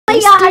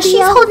studio. She's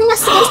holding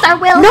us against our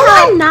will. No,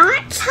 I'm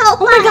not.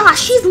 Help Oh my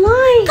gosh, she's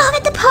lying. Go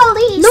get the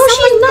police. No,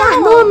 she's not.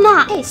 Go. No, I'm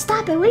not. Hey,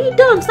 stop it. What are you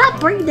doing? Stop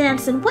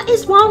breakdancing. What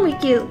is wrong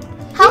with you?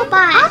 Help us.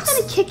 I'm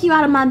gonna kick you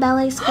out of my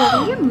ballet school.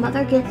 When your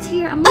mother gets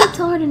here, I'm gonna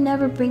tell her to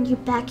never bring you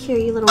back here,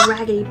 you little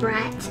raggedy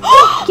brat.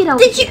 Get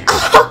over here.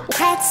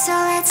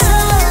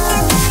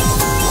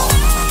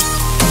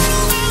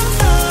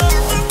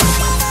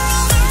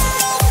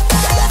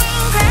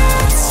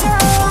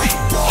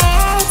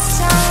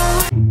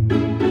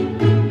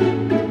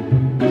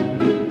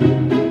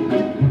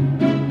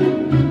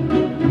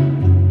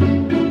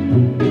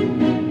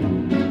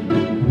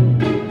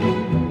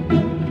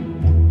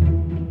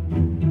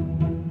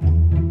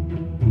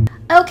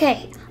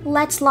 Okay,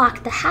 let's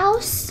lock the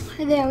house.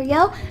 There we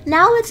go.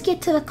 Now let's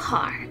get to the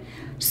car.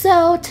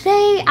 So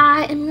today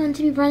I am going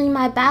to be running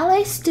my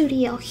ballet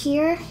studio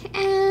here,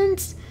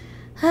 and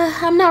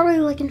I'm not really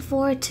looking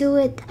forward to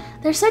it.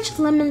 There's such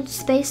limited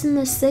space in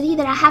this city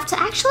that I have to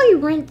actually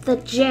rent the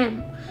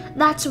gym.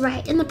 That's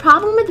right. And the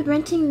problem with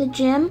renting the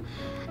gym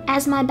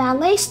as my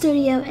ballet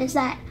studio is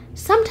that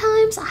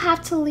sometimes I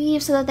have to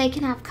leave so that they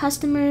can have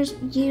customers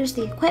use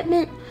the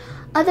equipment.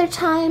 Other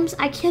times,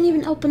 I can't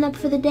even open up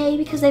for the day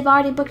because they've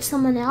already booked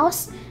someone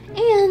else.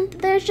 And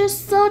there's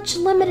just such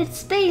limited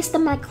space that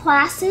my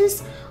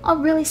classes are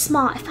really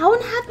small. If I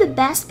want to have the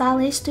best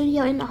ballet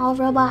studio in all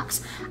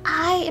Roblox,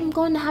 I am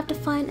going to have to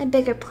find a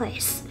bigger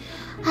place.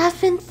 I've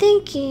been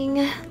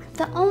thinking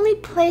the only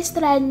place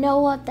that I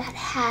know of that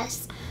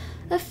has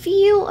a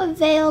few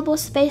available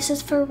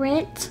spaces for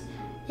rent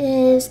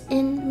is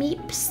in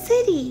Meep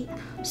City.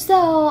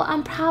 So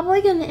I'm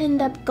probably going to end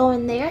up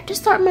going there to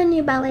start my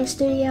new ballet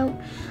studio.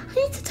 I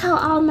need to tell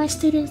all my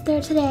students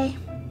there today.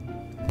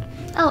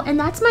 Oh, and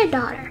that's my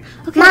daughter.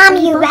 Okay, Mom,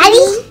 you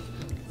ready?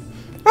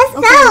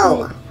 Let's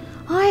go.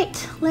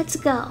 Alright, let's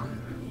go.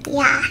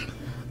 Yeah.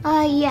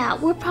 Yeah,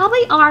 we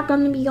probably are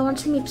going to be going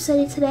to Meep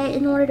City today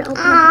in order to open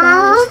up the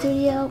ballet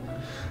studio.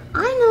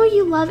 I know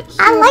you love it here.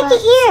 I like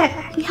it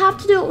here. We have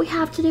to do what we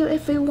have to do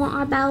if we want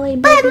our ballet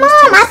But business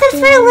Mom, I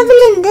prefer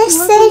living in this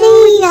city.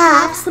 We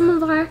have some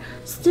of our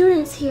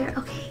students here.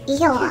 Okay.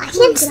 Ew, I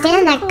can't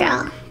stand that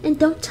girl. And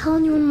don't tell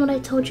anyone what I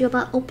told you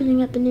about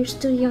opening up a new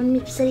studio in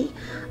Meep City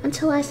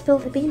until I spill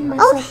the beans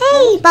myself.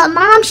 Okay, but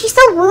Mom, she's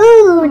so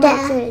rude.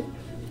 Good.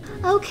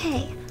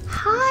 Okay.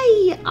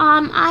 Hi.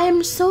 I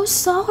am so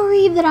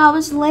sorry that I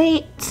was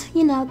late.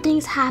 You know,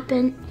 things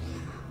happen.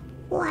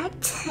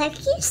 What took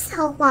you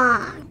so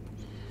long?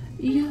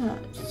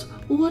 Yes,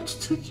 what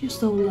took you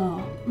so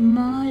long?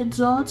 My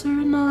daughter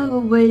and I were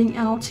waiting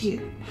out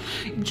here.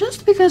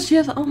 Just because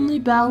you're the only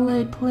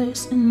ballet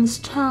place in this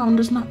town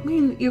does not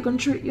mean that you can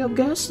treat your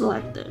guests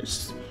like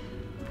this.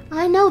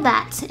 I know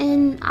that,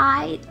 and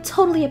I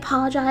totally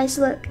apologize.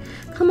 Look,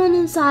 come on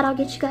inside, I'll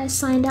get you guys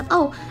signed up.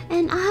 Oh,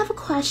 and I have a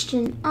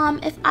question.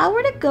 If I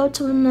were to go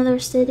to another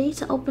city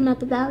to open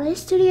up a ballet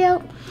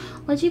studio,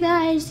 would you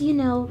guys, you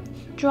know,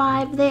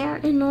 drive there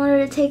in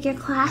order to take your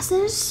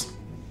classes?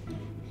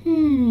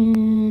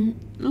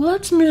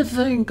 Let me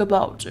think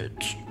about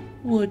it.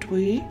 Would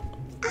we?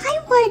 I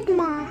would,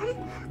 Mom.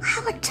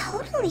 I would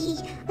totally.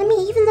 I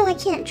mean, even though I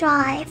can't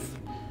drive.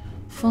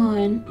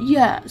 Fine.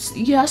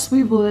 Yes,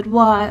 we would.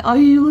 Why? Are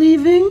you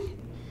leaving?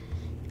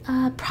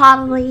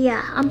 Probably,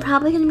 yeah. I'm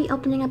probably going to be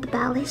opening up a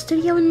ballet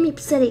studio in Meep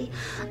City.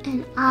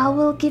 And I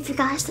will give you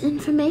guys the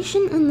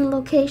information and the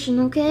location,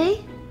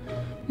 okay?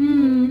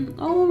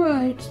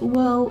 Alright.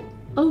 Well,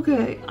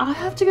 okay. I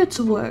have to get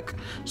to work.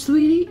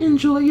 Sweetie,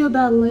 enjoy your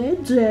ballet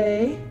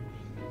day.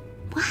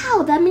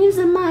 Wow, that means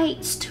that my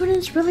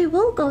students really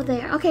will go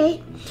there.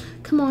 Okay,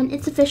 come on,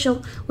 it's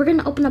official. We're going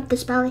to open up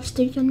this ballet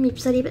studio in Meep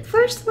City. But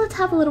first, let's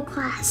have a little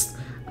class.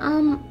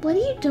 What are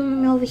you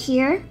doing over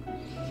here?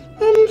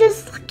 I'm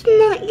just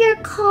looking at your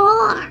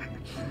car.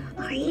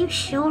 Are you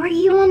sure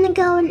you want to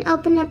go and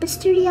open up a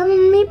studio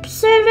in Meep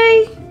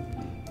City?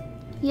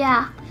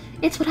 Yeah,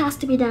 it's what has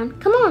to be done.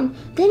 Come on,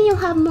 then you'll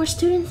have more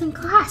students in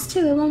class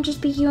too. It won't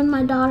just be you and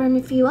my daughter and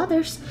a few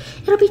others.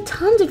 It'll be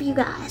tons of you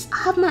guys.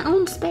 I'll have my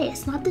own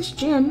space, not this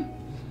gym.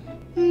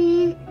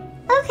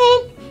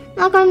 Okay.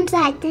 I'll go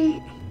inside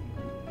then.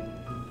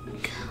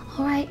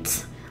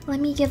 Alright, let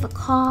me give a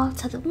call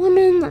to the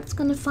woman that's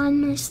gonna find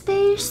my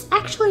space.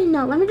 Actually,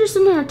 no, let me just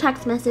send her a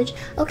text message.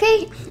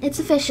 Okay, it's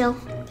official.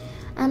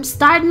 I'm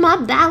starting my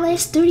ballet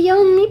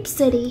studio in Meep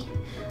City.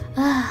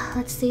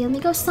 Let's see, let me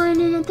go sign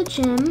in at the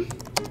gym.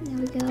 There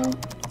we go.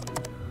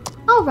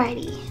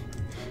 Alrighty.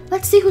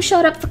 Let's see who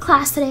showed up for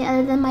class today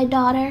other than my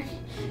daughter.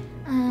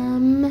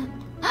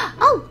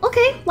 Oh,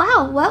 okay,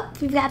 wow. Well,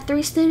 we've got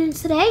 3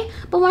 students today,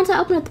 but once I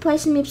open up the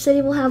place in Meep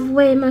City, we'll have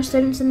way more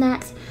students than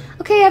that.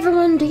 Okay,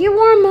 everyone, do your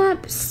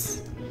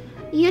warm-ups.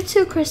 You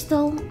too,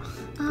 Crystal.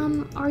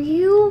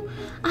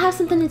 I have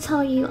something to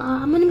tell you.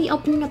 I'm gonna be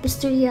opening up a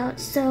studio,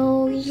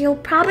 so you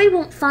probably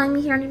won't find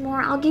me here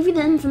anymore. I'll give you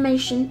the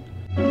information.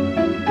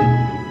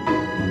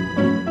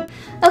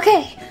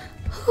 Okay,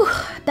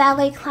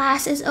 ballet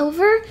class is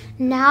over.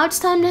 Now it's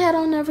time to head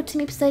on over to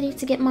Meep City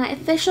to get my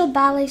official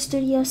ballet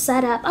studio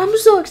set up. I'm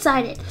so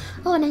excited.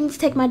 Oh, and I need to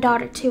take my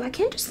daughter too. I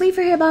can't just leave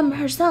her here by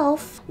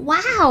herself.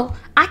 Wow,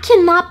 I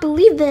cannot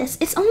believe this.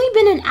 It's only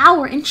been an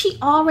hour and she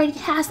already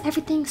has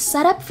everything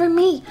set up for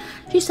me.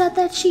 She said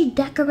that she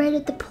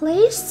decorated the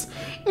place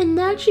and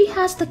now she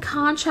has the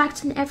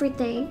contracts and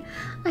everything.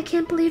 I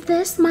can't believe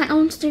this. My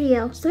own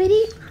studio.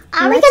 Sweetie,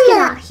 let's get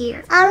out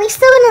here. Are we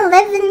still gonna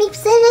live in Meep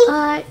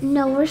City?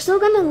 No, we're still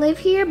gonna live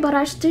here, but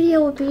our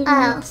studio will be in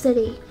Meep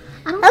City.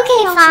 I don't Okay,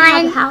 think we also have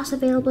fine. a house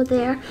available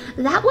there.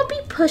 That would be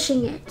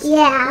pushing it.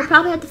 Yeah. We'll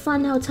probably have to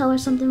find a hotel or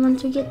something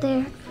once we get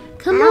there.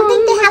 Come I don't on,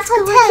 think they have let's go. I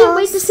hotels. can't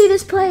wait to see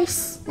this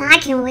place. I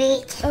can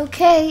wait.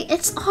 Okay,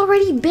 it's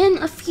already been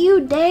a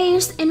few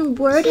days and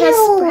word has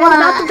Ew. spread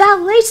about the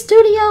ballet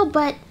studio,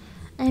 but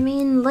I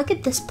mean, look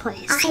at this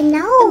place. I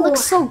know. It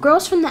looks so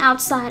gross from the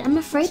outside. I'm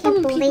afraid that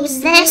when people Believe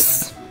see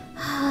this.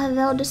 it,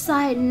 they'll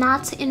decide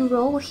not to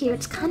enroll here.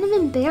 It's kind of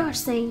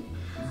embarrassing.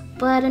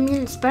 But I mean,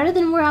 it's better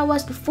than where I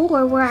was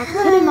before, where I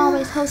couldn't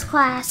always host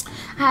class.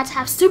 I had to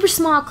have super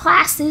small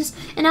classes,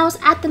 and I was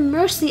at the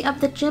mercy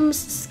of the gym's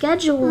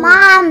schedule.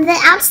 Mom, the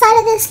outside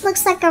of this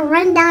looks like a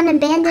rundown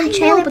abandoned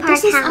trailer but park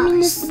this is, house. I mean,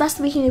 this is the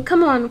best we can do.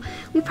 Come on.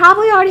 We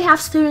probably already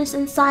have students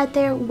inside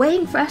there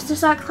waiting for us to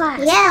start class.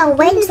 Yeah, Get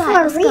waiting inside,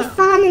 for a let's go.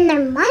 refund in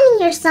their money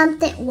or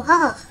something.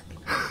 Whoa.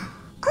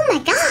 Oh my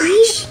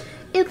gosh.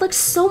 It looks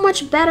so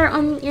much better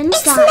on the inside.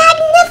 It's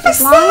magnificent.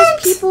 As long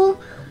as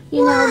people,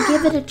 you know,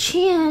 give it a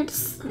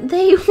chance,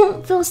 they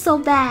won't feel so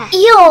bad.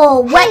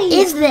 Ew, what Hey,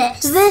 is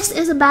this? This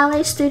is a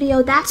ballet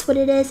studio. That's what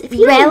it is. If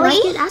you don't like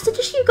Really? it, I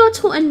suggest you go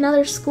to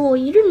another school.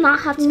 You do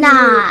not have to. Nah.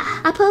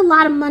 Move. I put a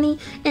lot of money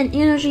and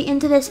energy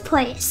into this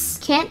place.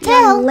 Can't Young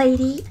tell.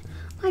 lady.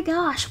 Oh my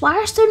gosh, why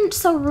are students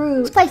so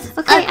rude? This place is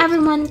Okay, ugly.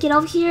 everyone, get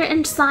over here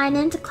and sign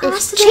into class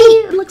It's today.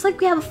 cheap. It looks like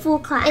we have a full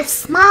class. It's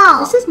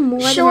small. This is more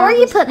than Sure, I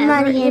you was put ever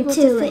money able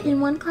into to fit it. in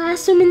one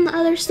classroom in the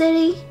other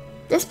city.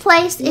 This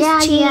place is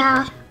cheap.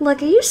 Yeah.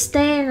 Look, are you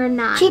staying or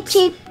not? Cheap,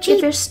 cheap, If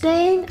cheap. you're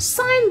staying,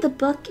 sign the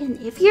book, and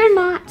if you're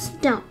not,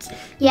 don't.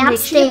 Yeah, I'm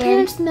Make sure your staying.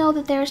 parents know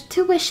that there's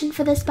tuition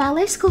for this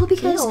ballet school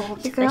because Ew,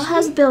 your girl tuition?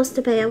 has bills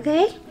to pay,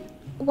 okay?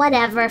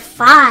 Whatever,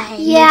 fine.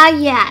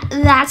 Yeah,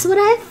 that's what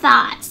I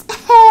thought.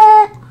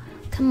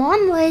 Come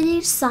on,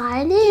 ladies,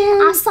 sign in.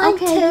 I'll sign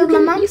okay, too. You My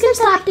can, mom you can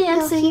said I stop can go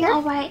dancing. here.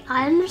 All right,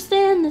 I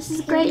understand. This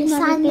is great you and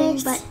sign everything,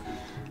 this? but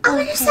I'm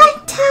okay. gonna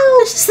sign too.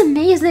 This is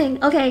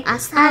amazing. Okay, I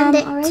signed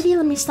it. Already,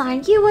 let me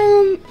sign you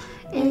in.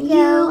 And you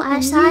go. I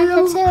and signed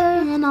you, it too.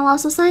 And I'll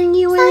also sign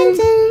you Signs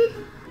in.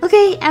 in.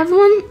 Okay,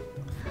 everyone,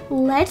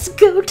 let's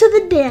go to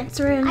the dance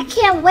room. I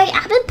can't wait.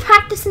 I've been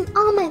practicing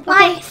all my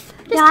life.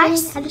 Just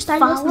Guys, kidding. I just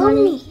started this follow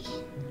morning. me.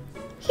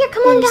 Here,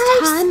 come on, It is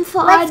guys. time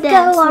for Let's our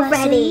dance go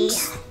already.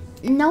 lessons.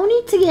 No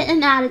need to get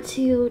an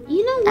attitude.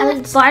 You know I what?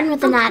 was born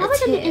with an I'm probably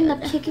attitude. gonna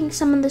end up kicking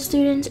some of the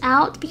students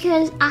out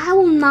because I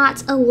will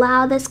not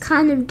allow this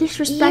kind of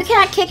disrespect. You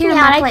can't kick here me in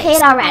out. my I place.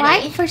 paid already.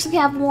 Alright, first we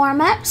have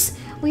warm-ups.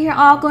 We are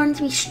all going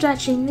to be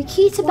stretching. The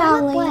key to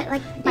ballet What?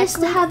 Like is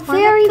to have warm-up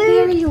very, food?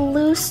 very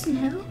loose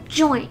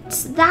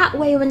joints. That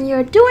way, when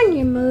you're doing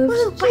your moves,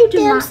 Ooh, you break do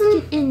not dancing.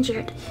 get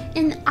injured,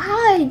 and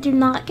I do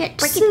not get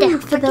Break it sued down,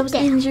 for break it those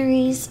down.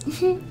 injuries.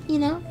 You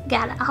know,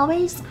 gotta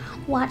always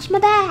watch my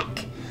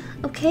back.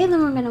 Okay, then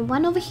we're gonna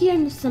run over here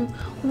and do some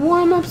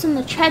warm-ups on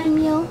the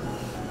treadmill.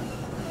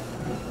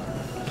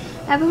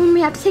 Everyone,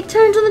 we have to take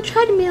turns on the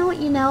treadmill.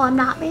 You know, I'm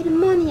not making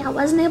money. I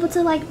wasn't able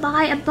to like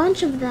buy a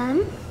bunch of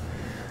them.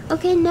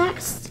 Okay,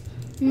 next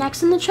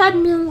on the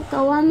treadmill,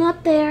 go on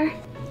up there.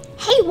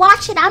 Hey,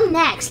 watch it. I'm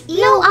next.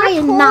 No, I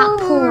am not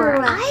poor.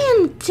 poor. I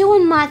am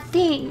doing my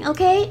thing,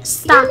 okay?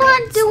 Stop You're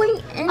not it.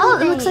 doing anything. Oh,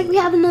 it looks like we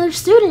have another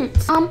student.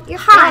 You're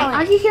Hi, failing.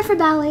 are you here for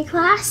ballet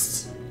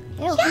class?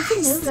 Ew,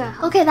 who's a new girl?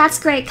 Okay, that's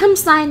great. Come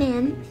sign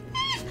in.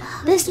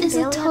 This is a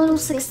barely have total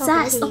to space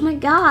success. already. Oh my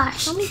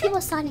gosh. How many people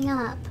are signing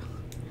up?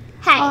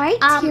 Hey, All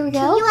right, here we go.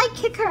 Can you like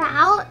kick her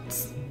out?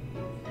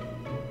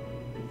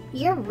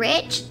 You're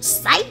rich.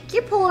 Psych,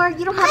 you're poor.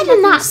 You don't have I enough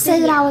did not to say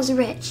that I was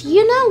rich.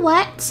 You know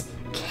what?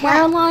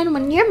 Caroline,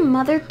 when your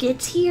mother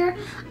gets here,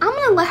 I'm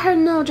gonna let her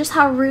know just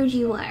how rude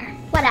you are.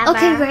 Whatever.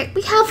 Okay, great.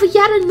 We have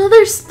yet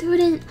another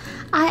student.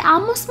 I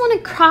almost want to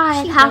cry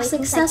at She how really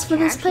thinks I successful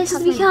care. this place She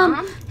has calls my become.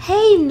 mom.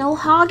 Hey, no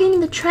hogging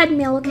the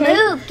treadmill, okay?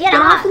 Move, get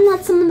off off. and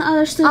let some of the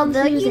other students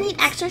Although use you it.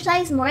 need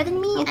exercise more than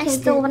me, I Okay,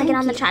 still good, want to get thank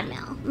on the you.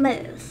 treadmill.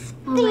 Move.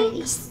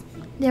 Alrighty.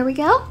 There we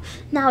go.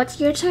 Now it's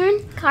your turn.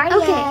 Cardio.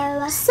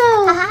 Okay, so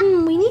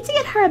Uh-huh. we need to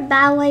get her a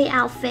ballet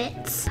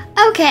outfit.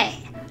 Okay,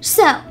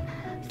 so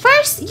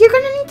first you're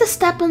gonna need to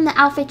step on the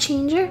outfit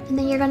changer, and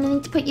then you're gonna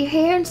need to put your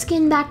hair and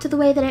skin back to the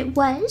way that it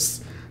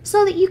was,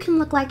 so that you can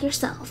look like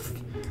yourself.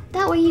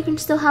 That way you can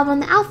still have on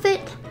the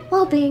outfit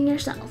while being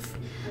yourself.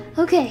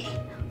 Okay,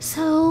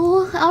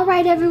 so all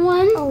right,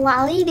 everyone.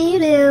 Lolly doo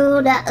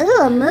doo.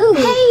 Ugh, move.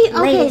 Hey,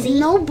 okay, Lazy.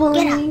 no Get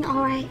bullying.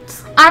 All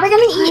right. Are we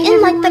gonna eat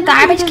in like the Everyone,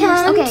 garbage oh my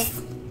cans? goodness, okay.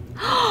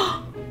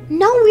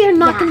 No, we are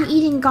not Yeah. going to be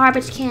eating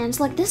garbage cans.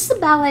 Like, this is a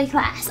ballet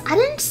class. I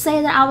didn't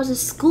say that I was a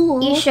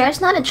school. You sure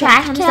it's not a I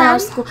trash said I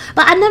was can? school,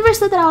 but I never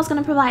said that I was going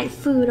to provide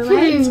food,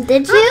 alright?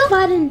 Did I'm you?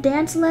 providing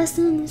dance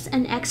lessons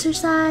and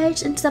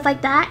exercise and stuff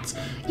like that.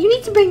 You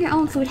need to bring your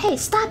own food. Hey,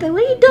 stop it.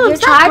 What are you doing? You're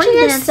Stop charging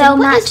break us dancing. so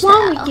What is much,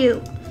 wrong though. with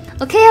you?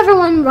 Okay,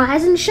 everyone,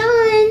 rise and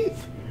shine.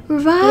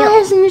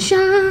 Rise and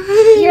shine.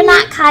 You're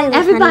not Kylie.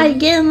 Everybody honey.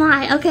 get in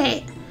line.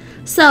 Okay.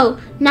 So,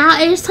 now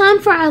it is time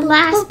for our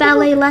last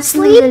ballet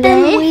lesson Sleep of the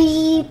day. and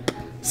weep.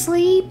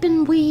 Sleep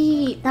and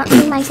weep. Don't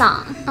sing my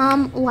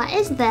song. What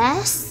is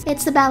this?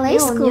 It's the ballet Ew,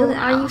 school. new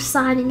Are you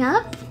signing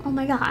up? Oh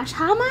my gosh,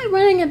 how am I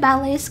running a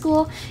ballet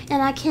school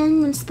and I can't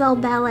even spell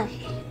ballet?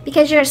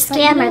 Because you're a But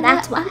you scammer, know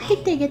that's what? why. I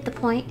think they get the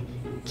point.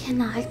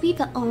 Can I be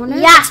the owner?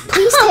 Yes,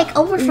 please take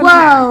over from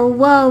her.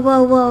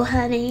 Whoa,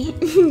 honey.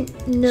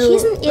 No.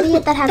 She's an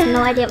idiot that has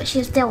no idea what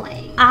she's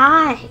doing.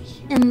 I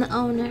am the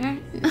owner.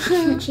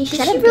 She Did should she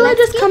have really let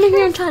just get come in here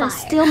her and try to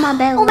fired. steal my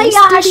ballet Oh my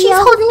gosh, she's studio?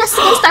 holding us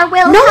against our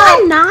will. No, Help.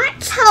 I'm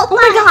not. Help Oh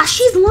my us. gosh,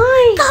 she's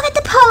lying. Go get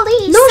the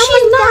police. No,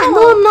 Someone she's not. go.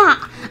 No, I'm not.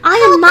 I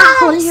am Help not us.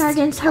 holding her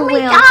against her Oh my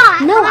will.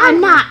 God, No,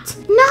 I'm Hannah. not.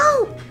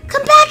 No,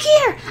 come back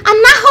here.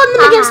 I'm not holding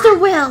them against Ah. their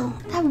will.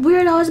 That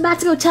weirdo is about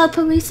to go tell the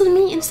police on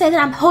me and say that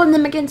I'm holding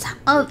them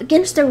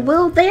against their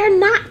will. They are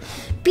not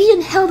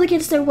being held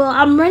against their will.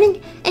 I'm running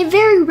a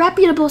very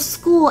reputable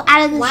school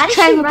out of this Why does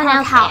she trailer run park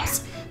out house.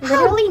 there?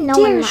 Literally How no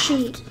dare one left.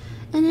 she?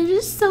 And it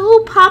is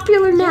so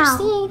popular now.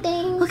 Seeing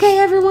things. Okay,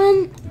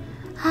 everyone.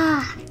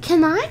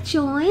 Can I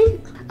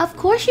join? Of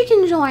course you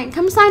can join.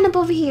 Come sign up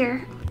over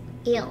here.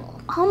 Ew.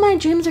 All my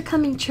dreams are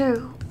coming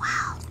true.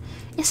 Wow.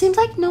 It seems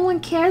like no one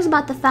cares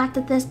about the fact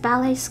that this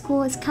ballet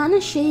school is kind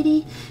of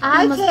shady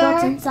I and was built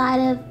care. inside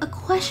of a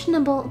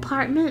questionable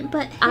apartment,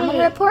 but I'm hey,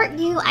 gonna report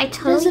you. I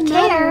totally doesn't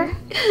care.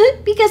 matter.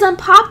 Because I'm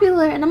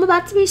popular and I'm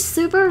about to be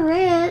super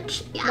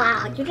rich. Yeah.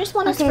 Wow, you just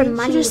want us Okay, for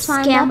money, she just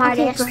signed scam up.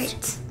 Okay, artist.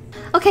 great.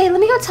 Okay, let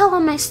me go tell all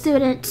my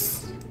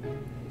students.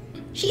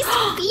 She's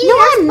No, feeding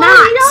I'm us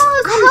not.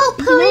 $40. Help,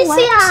 You know what?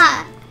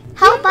 Policia!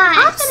 Help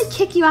I'm us! gonna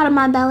kick you out of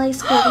my ballet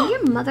school. When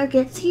your mother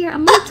gets here,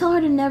 I'm gonna tell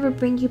her to never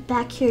bring you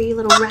back here, you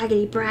little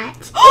raggedy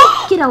brat.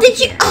 Get over Did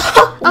you? here.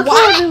 Okay,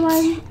 What?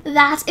 everyone.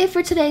 That's it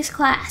for today's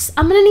class.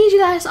 I'm gonna need you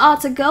guys all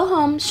to go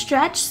home,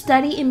 stretch,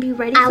 study, and be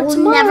ready I for will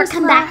tomorrow's never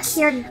come back class.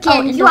 here again. Oh,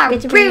 and You don't are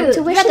forget to bring your rude.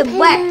 tuition You're the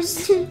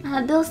payments. worst. I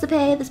have bills to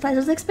pay. This place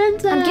is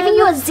expensive. I'm giving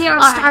you a 0-star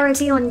Alright.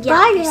 review on Bye,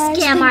 Yelp, guys.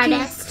 scam Thank you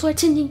artist. for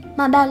attending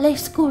my ballet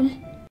school.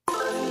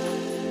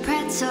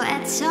 Pretzel,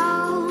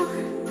 Etzel.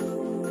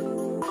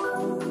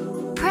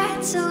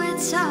 Pretzel,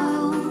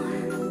 Etzel.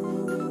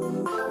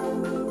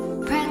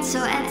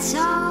 Pretzel,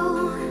 Etzel.